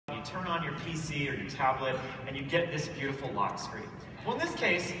turn on your PC or your tablet, and you get this beautiful lock screen. Well, in this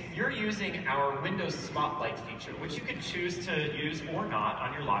case, you're using our Windows Spotlight feature, which you can choose to use or not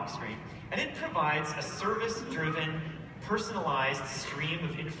on your lock screen. And it provides a service-driven, personalized stream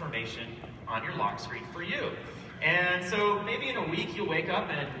of information on your lock screen for you. And so maybe in a week you'll wake up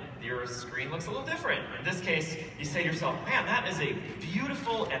and your screen looks a little different. In this case, you say to yourself, man, that is a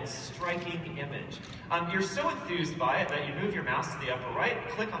beautiful and striking image. You're so enthused by it that you move your mouse to the upper right,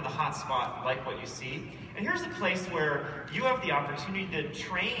 click on the hotspot, like what you see, and here's a place where you have the opportunity to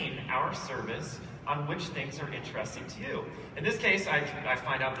train our service on which things are interesting to you. In this case, I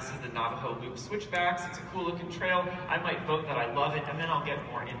find out this is the Navajo Loop switchbacks. It's a cool looking trail. I might vote that I love it, and then I'll get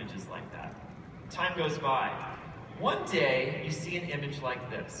more images like that. Time goes by. One day, you see an image like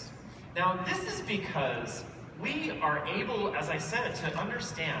this. Now, this is because we are able, as I said, to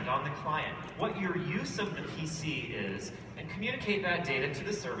understand on the client what your use of the PC is and communicate that data to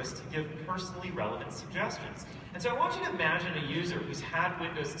the service to give personally relevant suggestions. And so I want you to imagine a user who's had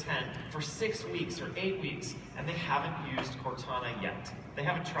Windows 10 for 6 weeks or 8 weeks and they haven't used Cortana yet. They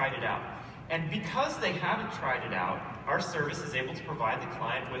haven't tried it out. And because they haven't tried it out, our service is able to provide the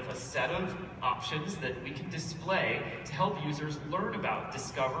client with a set of options that we can display to help users learn about,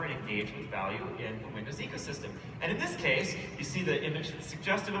 discover, and engage with value in the Windows ecosystem. And in this case, you see the image that's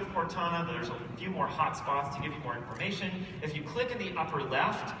suggestive of Cortana. There's a few more hotspots to give you more information. If you click in the upper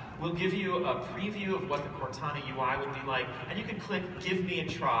left, we'll give you a preview of what the Cortana UI would be like, and you can click Give Me a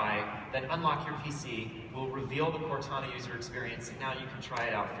Try, then unlock your PC. We'll reveal the Cortana user experience, and now you can try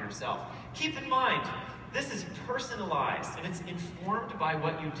it out for yourself. Keep in mind, this is personalized, and it's informed by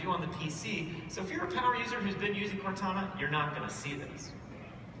what you do on the PC, so if you're a power user who's been using Cortana, you're not going to see this.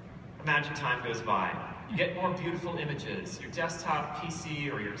 Imagine time goes by. You get more beautiful images. Your desktop,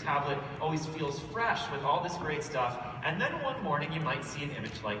 PC, or your tablet always feels fresh with all this great stuff, and then one morning you might see an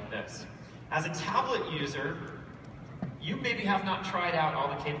image like this. As a tablet user, you maybe have not tried out all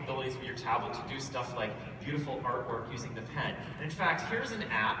the capabilities of your tablet to do stuff like beautiful artwork using the pen. And in fact, here's an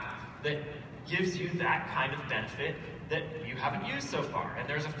app that gives you that kind of benefit that you haven't used so far. And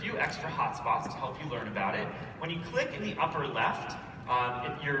there's a few extra hotspots to help you learn about it. When you click in the upper left,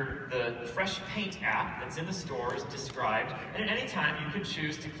 the Fresh Paint app that's in the store is described, and at any time you could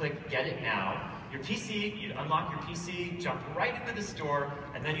choose to click Get It Now. Your PC, you'd unlock your PC, jump right into the store,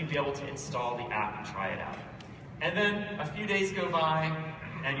 and then you'd be able to install the app and try it out. And then a few days go by,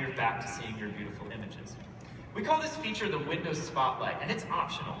 and you're back to seeing your beautiful images. We call this feature the Windows Spotlight, and it's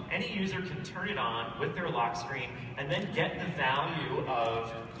optional. Any user can turn it on with their lock screen and then get the value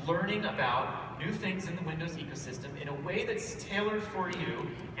of learning about new things in the Windows ecosystem in a way that's tailored for you,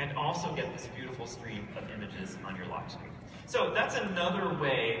 and also get this beautiful stream of images on your lock screen. So that's another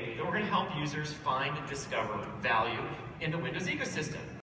way that we're going to help users find and discover value in the Windows ecosystem.